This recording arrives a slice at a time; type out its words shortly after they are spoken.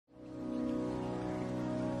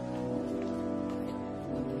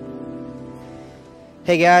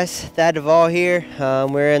Hey guys, Duvall here.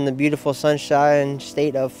 We're in the beautiful sunshine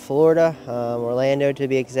state of Florida, Orlando to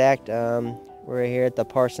be exact. We're here at the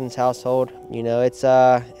Parsons household. You know, it's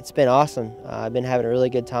been awesome. I've been having a really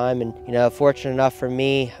good time, and fortunate enough for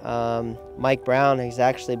me, Mike Brown has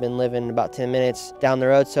actually been living about 10 minutes down the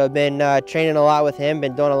road. So I've been training a lot with him,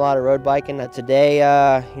 been doing a lot of road biking. Today,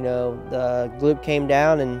 the gloop came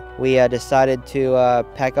down and we decided to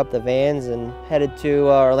pack up the vans and headed to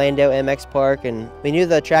Orlando MX Park. And we knew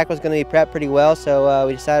the track was going to be prepped pretty well, so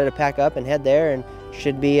we decided to pack up and head there, and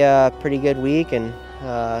should be a pretty good week, and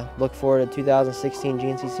look forward to 2016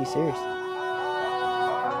 GNCC Series.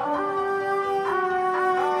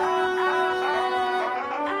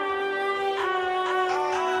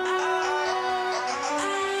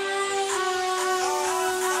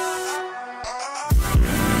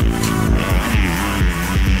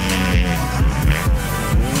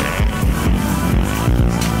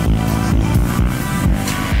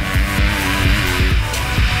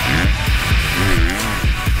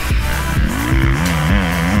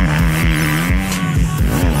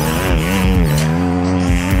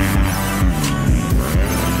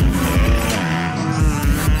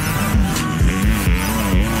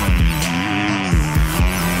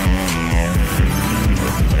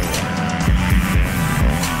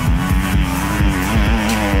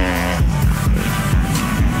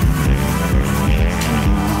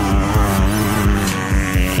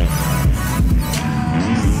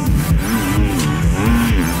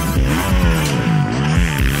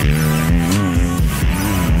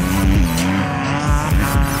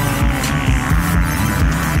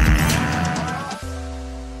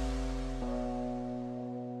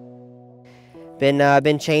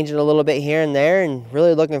 Been changing a little bit here and there, and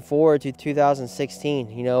really looking forward to 2016.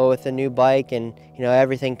 With the new bike and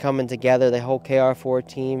everything coming together, the whole KR4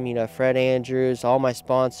 team. Fred Andrews, all my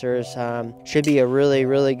sponsors. Should be a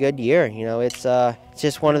really good year. It's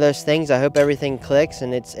just one of those things. I hope everything clicks,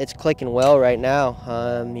 and it's clicking well right now.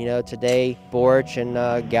 Today Borch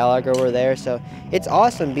and Gallagher were there, so it's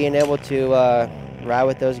awesome being able to ride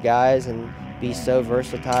with those guys and be so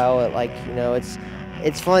versatile.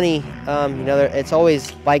 It's funny, it's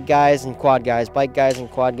always bike guys and quad guys,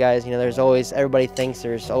 there's always, everybody thinks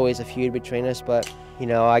there's always a feud between us, but,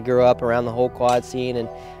 I grew up around the whole quad scene, and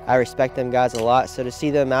I respect them guys a lot. So to see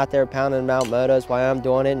them out there pounding them out motos while I'm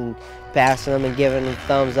doing it and passing them and giving them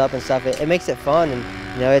thumbs up and stuff, it makes it fun, and,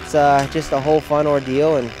 it's just a whole fun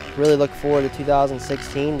ordeal, and really look forward to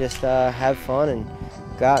 2016, just have fun and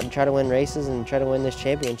go out and try to win races and try to win this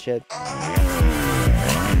championship.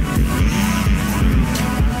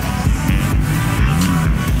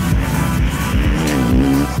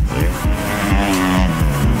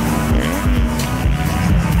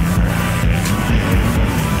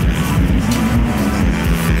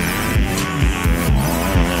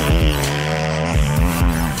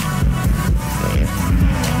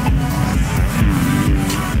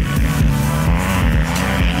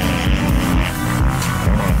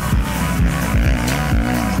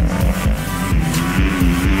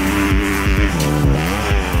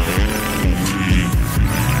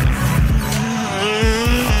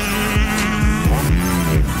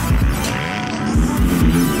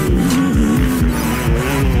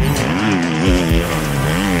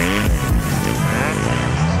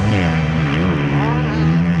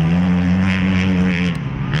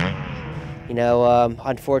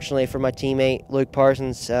 Unfortunately for my teammate Luke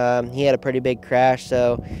Parsons, he had a pretty big crash,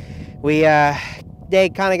 so they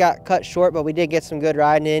kind of got cut short, but we did get some good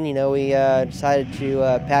riding in. We decided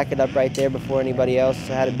to pack it up right there before anybody else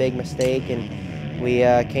had a big mistake, and we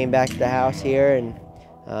came back to the house here and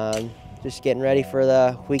just getting ready for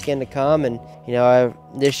the weekend to come. And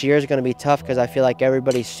this year is going to be tough because I feel like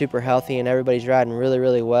everybody's super healthy and everybody's riding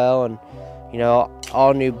really well, and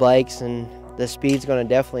all new bikes, and the speed's going to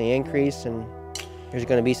definitely increase, and there's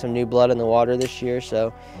going to be some new blood in the water this year,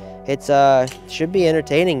 so it's should be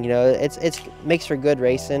entertaining. It's makes for good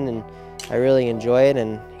racing, and I really enjoy it.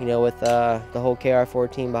 And with the whole KR4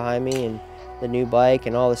 team behind me and the new bike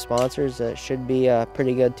and all the sponsors, it should be a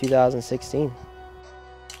pretty good 2016.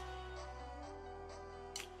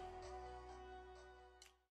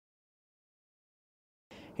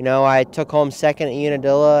 I took home second at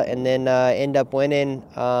Unadilla, and then ended up winning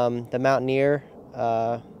the Mountaineer.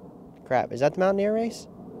 Crap, is that the Mountaineer race?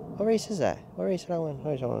 What race is that? What race did I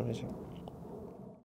win?